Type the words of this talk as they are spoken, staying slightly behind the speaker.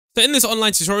So in this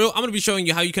online tutorial, I'm going to be showing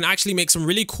you how you can actually make some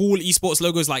really cool esports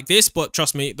logos like this, but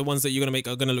trust me, the ones that you're going to make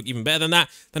are going to look even better than that.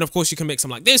 Then of course you can make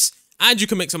some like this, and you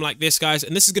can make some like this, guys,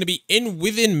 and this is going to be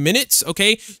within minutes,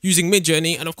 okay, using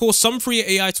Midjourney. And of course, some free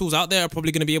AI tools out there are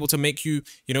probably going to be able to make you,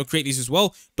 create these as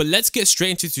well. But let's get straight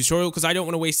into the tutorial because I don't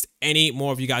want to waste any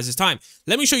more of you guys' time.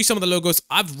 Let me show you some of the logos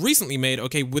I've recently made,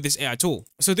 okay, with this AI tool.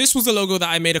 So this was the logo that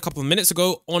I made a couple of minutes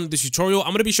ago on the tutorial. I'm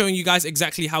going to be showing you guys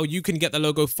exactly how you can get the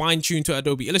logo fine-tuned to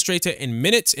Adobe Illustrator in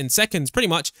minutes, in seconds, pretty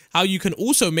much. How you can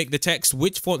also make the text,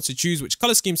 which fonts to choose, which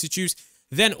color schemes to choose.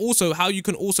 Then also how you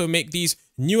can also make these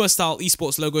newer style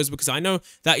esports logos, because I know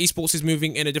that esports is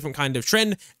moving in a different kind of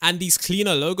trend, and these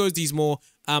cleaner logos, these more,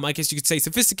 I guess you could say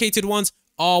sophisticated ones,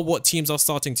 are what teams are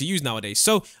starting to use nowadays.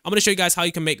 So I'm going to show you guys how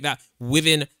you can make that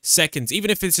within seconds, even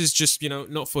if this is just,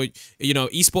 not for,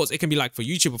 esports. It can be like for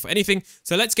YouTube or for anything.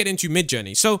 So let's get into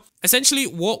Midjourney. So essentially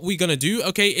what we're going to do,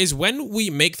 okay, is when we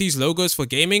make these logos for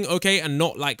gaming, okay, and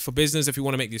not like for business, if you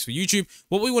want to make this for YouTube,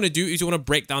 what we want to do is you want to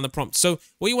break down the prompt. So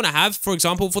what you want to have, for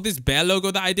example, for this bear logo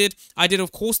that I did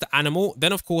of course the animal,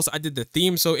 then of course I did the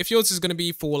theme. So if yours is going to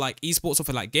be for like esports or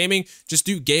for like gaming, just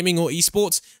do gaming or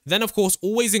esports. Then of course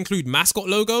always include Mascot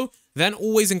logo, then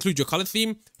always include your color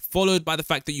theme, followed by the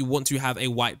fact that you want to have a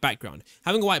white background.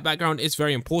 Having a white background is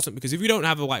very important, because if you don't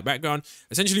have a white background,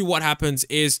 essentially what happens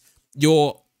is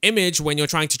your image, when you're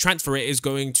trying to transfer it, is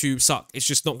going to suck. It's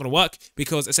just not going to work,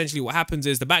 because essentially what happens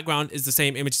is the background is the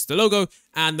same image as the logo,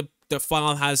 and the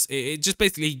file has, it just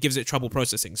basically gives it trouble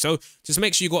processing. So just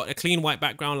make sure you got a clean white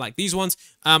background like these ones,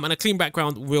 and a clean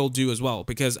background will do as well,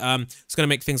 because it's going to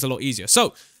make things a lot easier.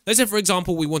 So let's say, for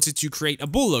example, we wanted to create a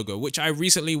bull logo, which I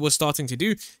recently was starting to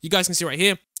do. You guys can see right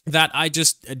here that I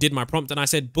just did my prompt and I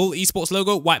said bull esports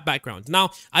logo, white background. Now,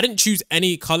 I didn't choose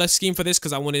any color scheme for this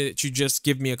because I wanted it to just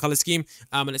give me a color scheme,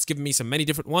 and it's given me many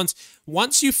different ones.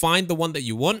 Once you find the one that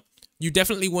you want, you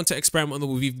definitely want to experiment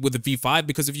with the V5,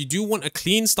 because if you do want a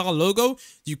clean style logo,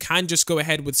 you can just go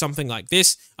ahead with something like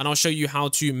this, and I'll show you how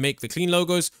to make the clean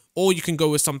logos, or you can go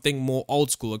with something more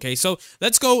old school, okay? So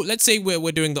let's say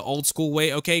we're doing the old school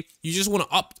way, okay? You just want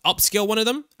to upscale one of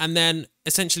them, and then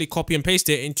essentially copy and paste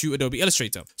it into Adobe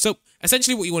Illustrator. So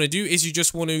essentially what you want to do is you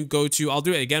just want to go to, I'll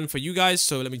do it again for you guys,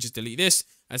 so let me just delete this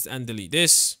and delete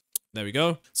this. There we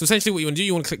go. So essentially what you want to do,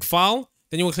 you want to click File,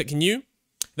 then you want to click New.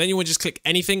 Then you want to just click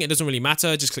anything. It doesn't really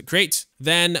matter. Just click create.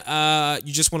 Then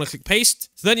you just want to click paste.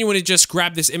 So then you want to just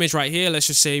grab this image right here. Let's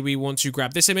just say we want to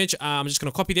grab this image. I'm just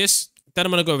going to copy this. Then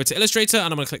I'm going to go over to Illustrator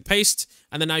and I'm going to click paste.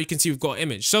 And then now you can see we've got an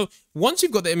image. So once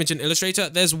you've got the image in Illustrator,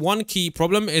 there's one key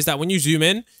problem, is that when you zoom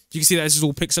in, you can see that this is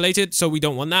all pixelated. So we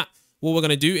don't want that. What we're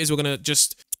going to do is we're going to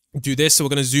just do this. So we're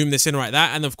going to zoom this in right there.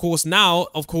 And of course, now,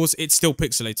 it's still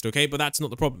pixelated, okay? But that's not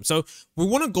the problem. So we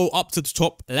want to go up to the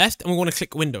top left and we want to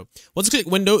click window. Once you click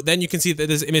window, then you can see that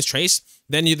there's image trace.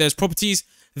 Then there's properties.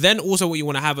 Then also what you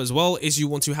want to have as well is you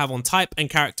want to have on type and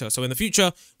character. So in the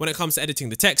future, when it comes to editing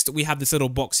the text, we have this little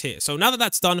box here. So now that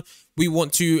that's done, we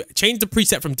want to change the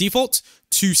preset from default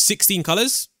to 16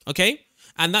 colors, okay?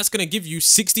 And that's going to give you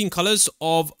 16 colors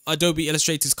of Adobe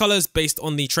Illustrator's colors based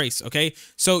on the trace, okay?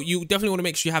 So you definitely want to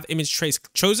make sure you have image trace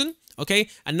chosen, okay?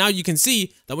 And now you can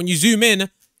see that when you zoom in,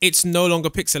 it's no longer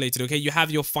pixelated, okay? You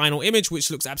have your final image, which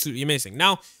looks absolutely amazing.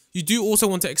 Now, you do also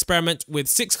want to experiment with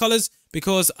 6 colors,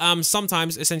 because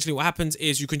sometimes essentially what happens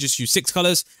is you can just use 6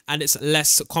 colors and it's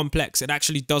less complex. It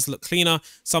actually does look cleaner.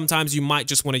 Sometimes you might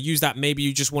just want to use that. Maybe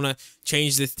you just want to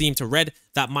change the theme to red.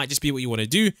 That might just be what you want to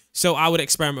do. So I would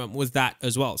experiment with that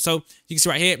as well. So you can see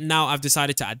right here, now I've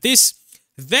decided to add this.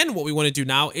 Then what we want to do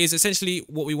now is essentially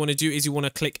what we want to do is you want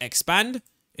to click expand.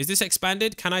 Is this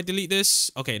expanded? Can I delete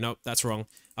this? Okay, no, that's wrong.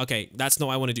 Okay, that's not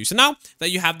what I want to do. So now that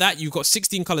you have that, you've got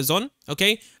 16 colors on,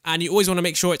 okay? And you always want to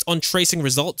make sure it's on tracing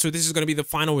result. So this is going to be the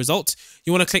final result.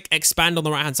 You want to click expand on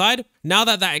the right-hand side. Now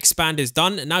that that expand is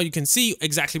done, now you can see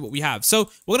exactly what we have.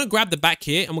 So we're going to grab the back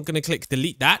here and we're going to click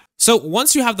delete that. So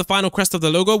once you have the final crest of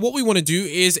the logo, what we want to do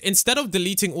is, instead of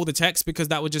deleting all the text, because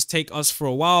that would just take us for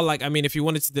a while. Like, I mean, if you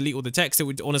wanted to delete all the text, it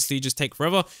would honestly just take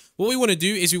forever. What we want to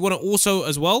do is we want to also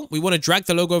as well, we want to drag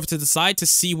the logo over to the side to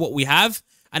see what we have.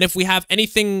 And if we have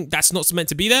anything that's not meant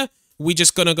to be there, we're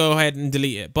just going to go ahead and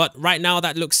delete it. But right now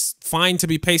that looks fine to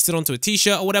be pasted onto a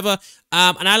t-shirt or whatever.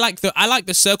 And I like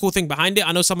the circle thing behind it.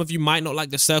 I know some of you might not like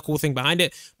the circle thing behind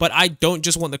it, but I don't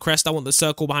just want the crest. I want the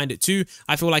circle behind it too.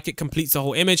 I feel like it completes the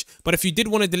whole image. But if you did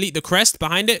want to delete the crest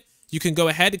behind it, you can go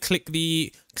ahead, click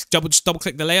double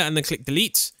click the layer and then click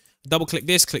delete. Double click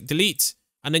this, click delete.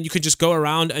 And then you could just go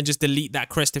around and just delete that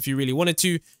crest if you really wanted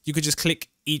to. You could just click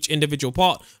each individual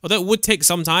part. Although it would take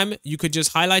some time, you could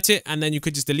just highlight it and then you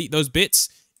could just delete those bits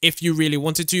if you really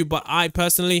wanted to. But I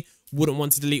personally wouldn't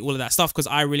want to delete all of that stuff because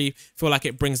I really feel like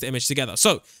it brings the image together.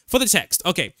 So for the text,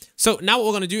 okay, so now what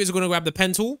we're going to do is we're going to grab the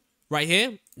pen tool right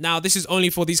here. Now this is only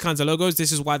for these kinds of logos.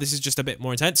 This is why this is just a bit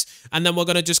more intense. And then we're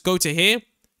going to just go to here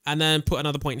and then put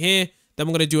another point here. Then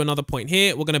we're going to do another point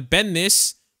here. We're going to bend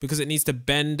this because it needs to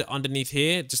bend underneath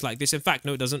here, just like this. In fact,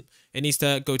 no, it doesn't. It needs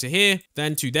to go to here,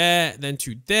 then to there, then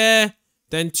to there,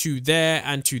 then to there,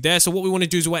 and to there. So what we want to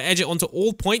do is we want to edge it onto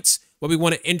all points where we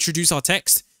want to introduce our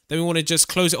text. Then we want to just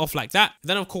close it off like that.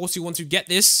 Then, of course, you want to get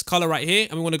this color right here,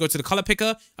 and we want to go to the color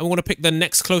picker, and we want to pick the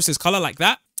next closest color like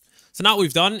that. So now what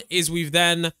we've done is we've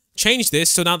then changed this,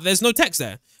 so now there's no text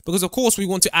there. Because, of course, we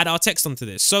want to add our text onto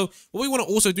this. So what we want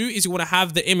to also do is we want to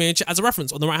have the image as a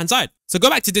reference on the right-hand side. So go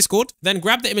back to Discord, then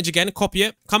grab the image again, copy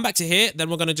it, come back to here.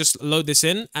 Then we're going to just load this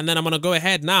in. And then I'm going to go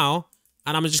ahead now,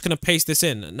 and I'm just going to paste this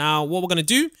in. Now, what we're going to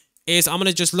do is I'm going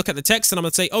to just look at the text, and I'm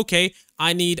going to say, okay,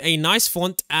 I need a nice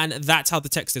font, and that's how the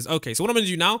text is. Okay, so what I'm going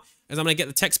to do now is I'm going to get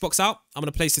the text box out. I'm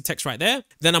going to place the text right there.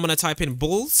 Then I'm going to type in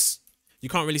bulls. You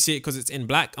can't really see it because it's in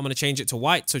black. I'm going to change it to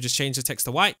white. So just change the text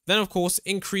to white. Then, of course,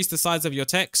 increase the size of your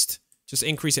text. Just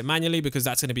increase it manually because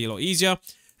that's going to be a lot easier.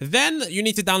 Then you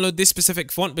need to download this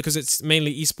specific font because it's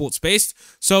mainly esports based.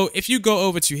 So if you go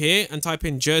over to here and type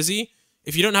in Jersey,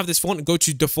 if you don't have this font, go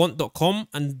to defont.com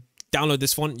and download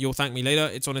this font. You'll thank me later.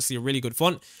 It's honestly a really good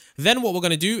font. Then what we're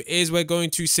going to do is we're going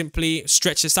to simply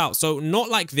stretch this out. So not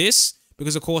like this,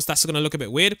 because of course that's going to look a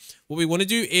bit weird. What we want to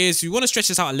do is we want to stretch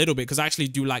this out a little bit because I actually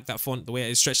do like that font, the way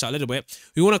it is stretched out a little bit.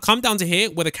 We want to come down to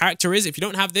here where the character is. If you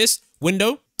don't have this,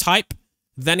 window, type,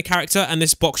 then character, and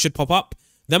this box should pop up.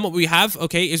 Then what we have,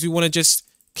 okay, is we want to just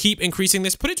keep increasing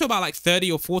this. Put it to about like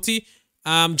 30 or 40,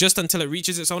 just until it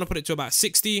reaches it. So I'm going to put it to about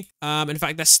 60. In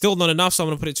fact, that's still not enough. So I'm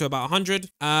going to put it to about 100.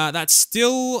 That's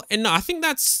still enough. I think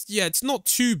that's, yeah, it's not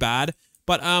too bad.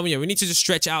 But yeah, we need to just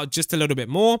stretch out just a little bit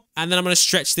more. And then I'm going to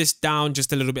stretch this down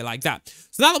just a little bit like that.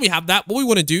 So now that we have that, what we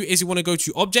want to do is we want to go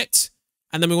to object.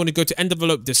 And then we want to go to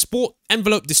envelope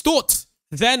distort.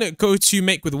 Then go to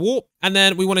make with warp. And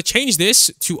then we want to change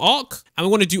this to arc. And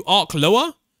we want to do arc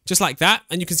lower, just like that.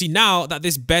 And you can see now that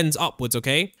this bends upwards,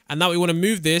 okay? And now we want to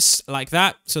move this like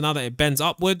that. So now that it bends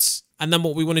upwards. And then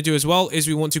what we want to do as well is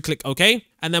we want to click OK.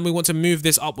 And then we want to move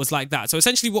this upwards like that. So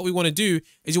essentially what we want to do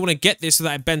is you want to get this so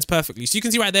that it bends perfectly. So you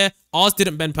can see right there, ours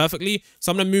didn't bend perfectly.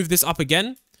 So I'm going to move this up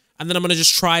again. And then I'm going to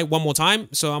just try one more time.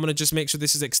 So I'm going to just make sure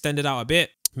this is extended out a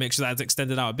bit. Make sure that's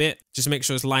extended out a bit. Just make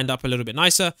sure it's lined up a little bit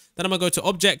nicer. Then I'm going to go to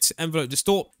object, envelope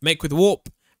distort, make with warp.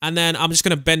 And then I'm just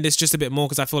going to bend this just a bit more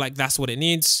because I feel like that's what it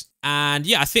needs. And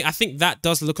yeah, I think that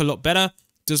does look a lot better.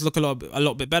 Does look a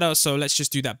lot bit better. So let's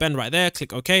just do that bend right there.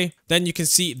 Click OK. Then you can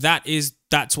see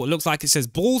that's what it looks like. It says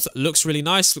balls. Looks really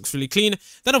nice. Looks really clean.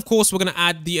 Then of course we're going to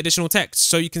add the additional text.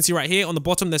 So you can see right here on the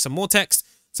bottom there's some more text.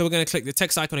 So we're going to click the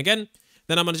text icon again.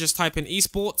 Then I'm going to just type in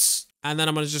esports. And then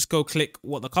I'm going to just go click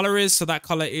what the color is. So that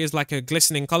color is like a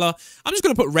glistening color. I'm just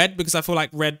going to put red because I feel like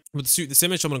red would suit this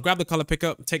image. So I'm going to grab the color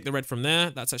picker, take the red from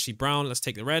there. That's actually brown. Let's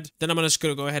take the red. Then I'm just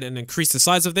going to go ahead and increase the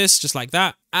size of this just like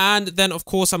that. And then of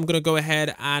course, I'm going to go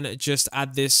ahead and just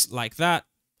add this like that.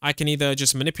 I can either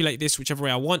just manipulate this whichever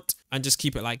way I want and just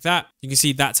keep it like that. You can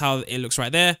see that's how it looks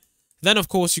right there. Then of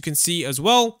course, you can see as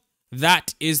well,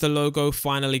 that is the logo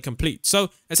finally complete.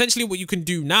 So essentially what you can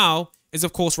do now is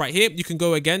of course right here, you can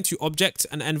go again to object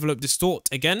and envelope distort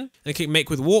again and click make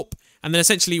with warp. And then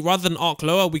essentially rather than arc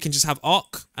lower, we can just have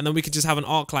arc and then we can just have an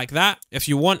arc like that. If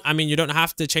you want, I mean, you don't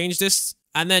have to change this.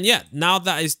 And then yeah, now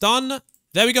that is done,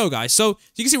 there we go guys. So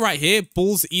you can see right here,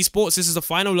 Bulls Esports, this is the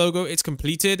final logo. It's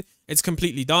completed. It's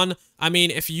completely done. I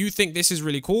mean, if you think this is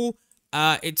really cool,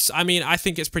 I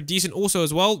think it's pretty decent also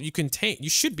as well. You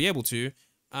should be able to,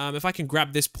 if I can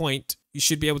grab this point, you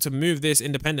should be able to move this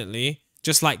independently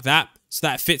just like that. So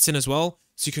that fits in as well.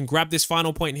 So you can grab this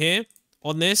final point here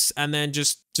on this and then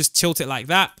just tilt it like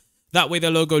that. That way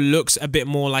the logo looks a bit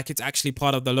more like it's actually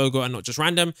part of the logo and not just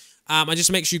random. And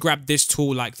just make sure you grab this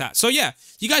tool like that. So yeah,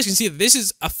 you guys can see that this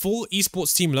is a full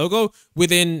esports team logo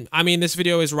within, I mean, this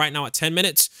video is right now at 10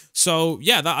 minutes. So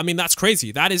yeah, that's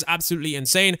crazy. That is absolutely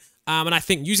insane. And I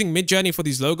think using Midjourney for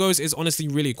these logos is honestly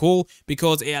really cool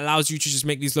because it allows you to just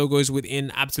make these logos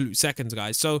within absolute seconds,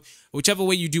 guys. So whichever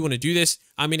way you do want to do this,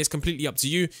 I mean, it's completely up to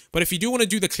you. But if you do want to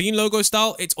do the clean logo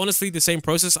style, it's honestly the same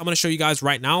process. I'm going to show you guys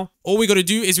right now. All we got to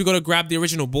do is we got to grab the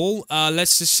original ball.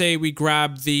 Let's just say we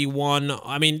grab the one.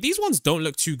 I mean, these ones don't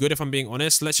look too good if I'm being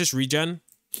honest. Let's just regen.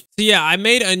 So yeah, I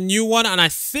made a new one and I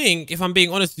think, if I'm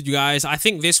being honest with you guys, I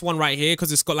think this one right here,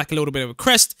 because it's got like a little bit of a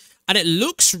crest and it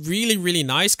looks really, really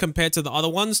nice compared to the other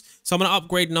ones. So I'm going to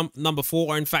upgrade number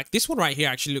 4, or in fact, this one right here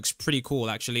actually looks pretty cool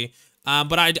actually.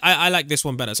 But I like this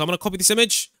one better. So I'm going to copy this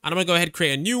image and I'm going to go ahead and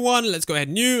create a new one. Let's go ahead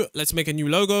new. Let's make a new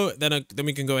logo. Then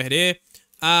we can go ahead here.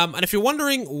 And if you're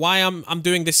wondering why I'm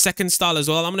doing this second style as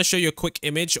well, I'm going to show you a quick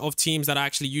image of teams that are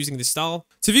actually using this style.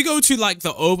 So if you go to like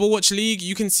the Overwatch League,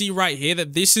 you can see right here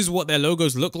that this is what their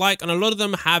logos look like. And a lot of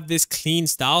them have this clean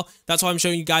style. That's why I'm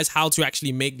showing you guys how to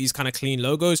actually make these kind of clean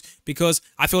logos, because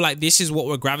I feel like this is what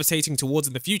we're gravitating towards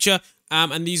in the future.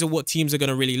 And these are what teams are going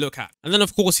to really look at. And then,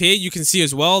 of course, here you can see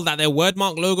as well that their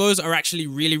wordmark logos are actually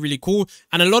really, really cool.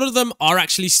 And a lot of them are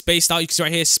actually spaced out. You can see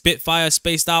right here, Spitfire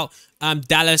spaced out,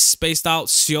 Dallas spaced out,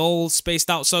 Seoul spaced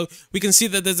out. So we can see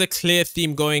that there's a clear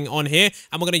theme going on here.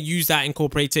 And we're going to use that,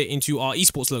 incorporate it into our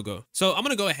esports logo. So I'm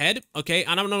going to go ahead, okay,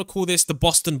 and I'm going to call this the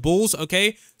Boston Bulls,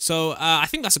 okay? So I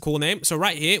think that's a cool name. So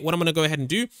right here, what I'm going to go ahead and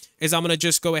do is I'm going to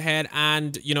just go ahead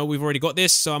and, you know, we've already got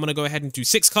this. So I'm going to go ahead and do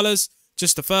 6 colors.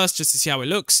 Just the first, just to see how it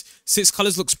looks. 6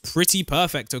 colors looks pretty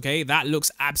perfect, okay? That looks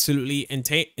absolutely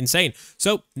insane.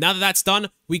 So now that that's done,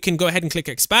 we can go ahead and click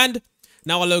expand.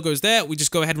 Now our logo is there. We just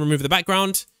go ahead and remove the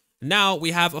background. Now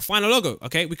we have a final logo,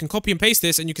 okay? We can copy and paste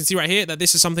this, and you can see right here that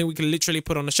this is something we can literally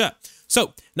put on a shirt.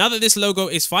 So now that this logo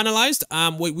is finalized,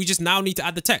 we just now need to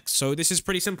add the text. So this is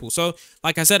pretty simple. So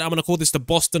like I said, I'm going to call this the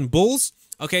Boston Bulls.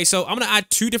 Okay, so I'm going to add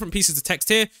 2 different pieces of text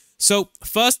here. So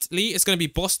firstly, it's going to be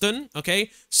Boston, okay?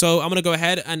 So I'm going to go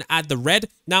ahead and add the red.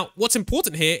 Now, what's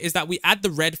important here is that we add the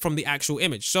red from the actual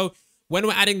image. So when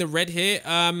we're adding the red here,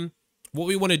 what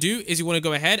we want to do is you want to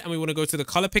go ahead and we want to go to the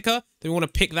color picker. Then we want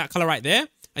to pick that color right there.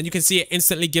 And you can see it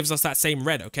instantly gives us that same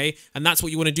red, okay? And that's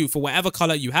what you want to do for whatever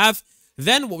color you have.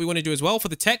 Then what we want to do as well for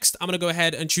the text, I'm going to go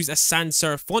ahead and choose a sans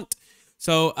serif font.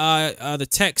 So the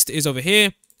text is over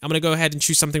here. I'm going to go ahead and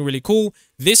choose something really cool.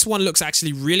 This one looks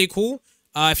actually really cool.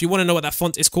 If you want to know what that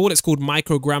font is called, it's called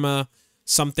Microgrammar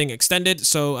something extended.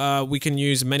 So we can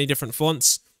use many different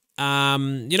fonts.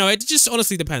 You know, it just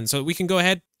honestly depends. So we can go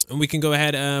ahead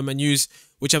and use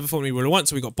whichever font we really want.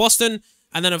 So we got Boston.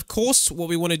 And then, of course, what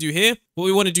we want to do here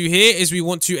is we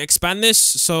want to expand this.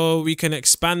 So we can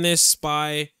expand this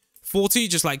by 40,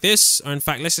 just like this. Or in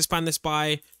fact, let's expand this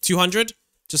by 200.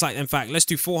 Just like, in fact, let's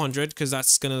do 400 because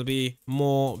that's going to be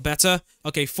more better.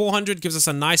 Okay, 400 gives us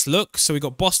a nice look. So we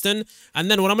got Boston.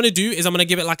 And then what I'm going to do is I'm going to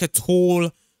give it like a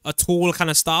tall kind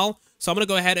of style. So I'm going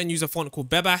to go ahead and use a font called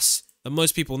Bebas that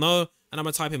most people know. And I'm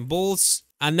going to type in Bulls.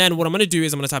 And then what I'm going to do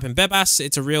is I'm going to type in Bebas.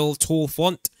 It's a real tall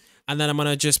font. And then I'm going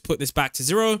to just put this back to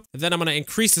 0. Then I'm going to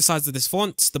increase the size of this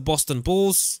font, the Boston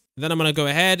Bulls. Then I'm going to go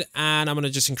ahead and I'm going to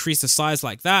just increase the size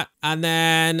like that. And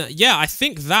then, yeah, I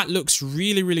think that looks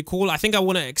really, really cool. I think I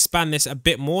want to expand this a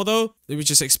bit more though. Let me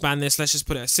just expand this. Let's just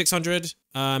put it at 600,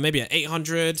 maybe at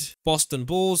 800, Boston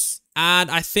Bulls.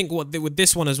 And I think with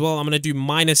this one as well, I'm going to do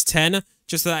 -10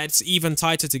 just so that it's even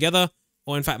tighter together.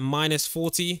 Or in fact,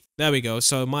 -40. There we go.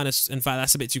 So in fact,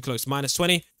 that's a bit too close.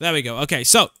 -20. There we go. Okay,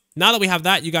 so now that we have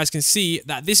that, you guys can see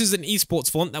that this is an esports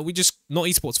font that we just, not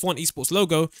esports font, esports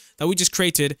logo that we just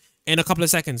created in a couple of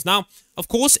seconds. Now, of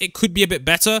course, it could be a bit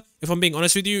better. If I'm being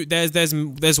honest with you,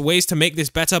 there's ways to make this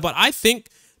better, but I think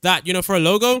that, you know, for a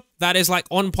logo that is like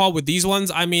on par with these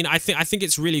ones, I mean, I think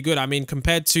it's really good. I mean,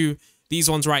 compared to these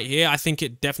ones right here, I think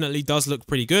it definitely does look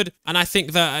pretty good. And I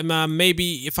think that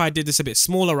maybe if I did this a bit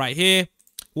smaller right here,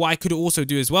 what I could also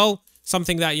do as well,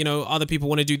 something that, you know, other people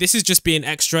want to do. This is just being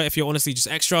extra. If you're honestly just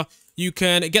extra, you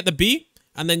can get the B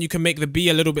and then you can make the B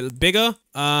a little bit bigger.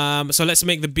 So let's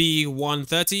make the B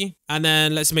 130 and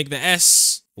then let's make the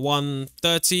S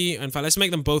 130. In fact, let's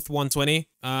make them both 120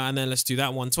 and then let's do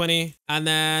that 120. And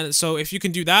then, so if you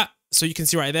can do that, so you can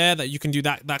see right there that you can do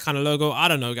that kind of logo. I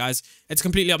don't know, guys. It's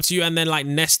completely up to you. And then like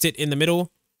nest it in the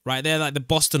middle right there, like the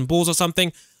Boston Bulls or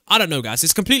something. I don't know, guys.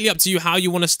 It's completely up to you how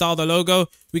you want to style the logo.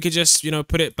 We could just, you know,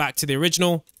 put it back to the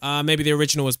original. Maybe the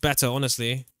original was better,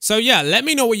 honestly. So yeah, let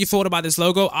me know what you thought about this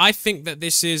logo. I think that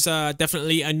this is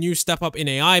definitely a new step up in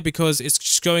AI because it's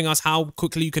showing us how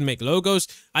quickly you can make logos.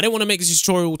 I didn't want to make this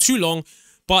tutorial too long,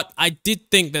 but I did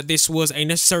think that this was a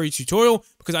necessary tutorial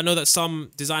because I know that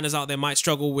some designers out there might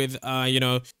struggle with, you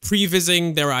know,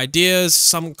 prevising their ideas.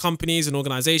 Some companies and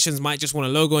organizations might just want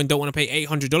a logo and don't want to pay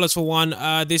 $800 for one.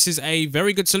 This is a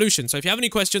very good solution. So if you have any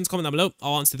questions, comment down below.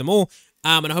 I'll answer them all.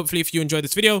 And hopefully if you enjoyed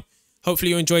this video,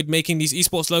 hopefully you enjoyed making these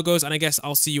esports logos. And I guess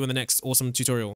I'll see you in the next awesome tutorial.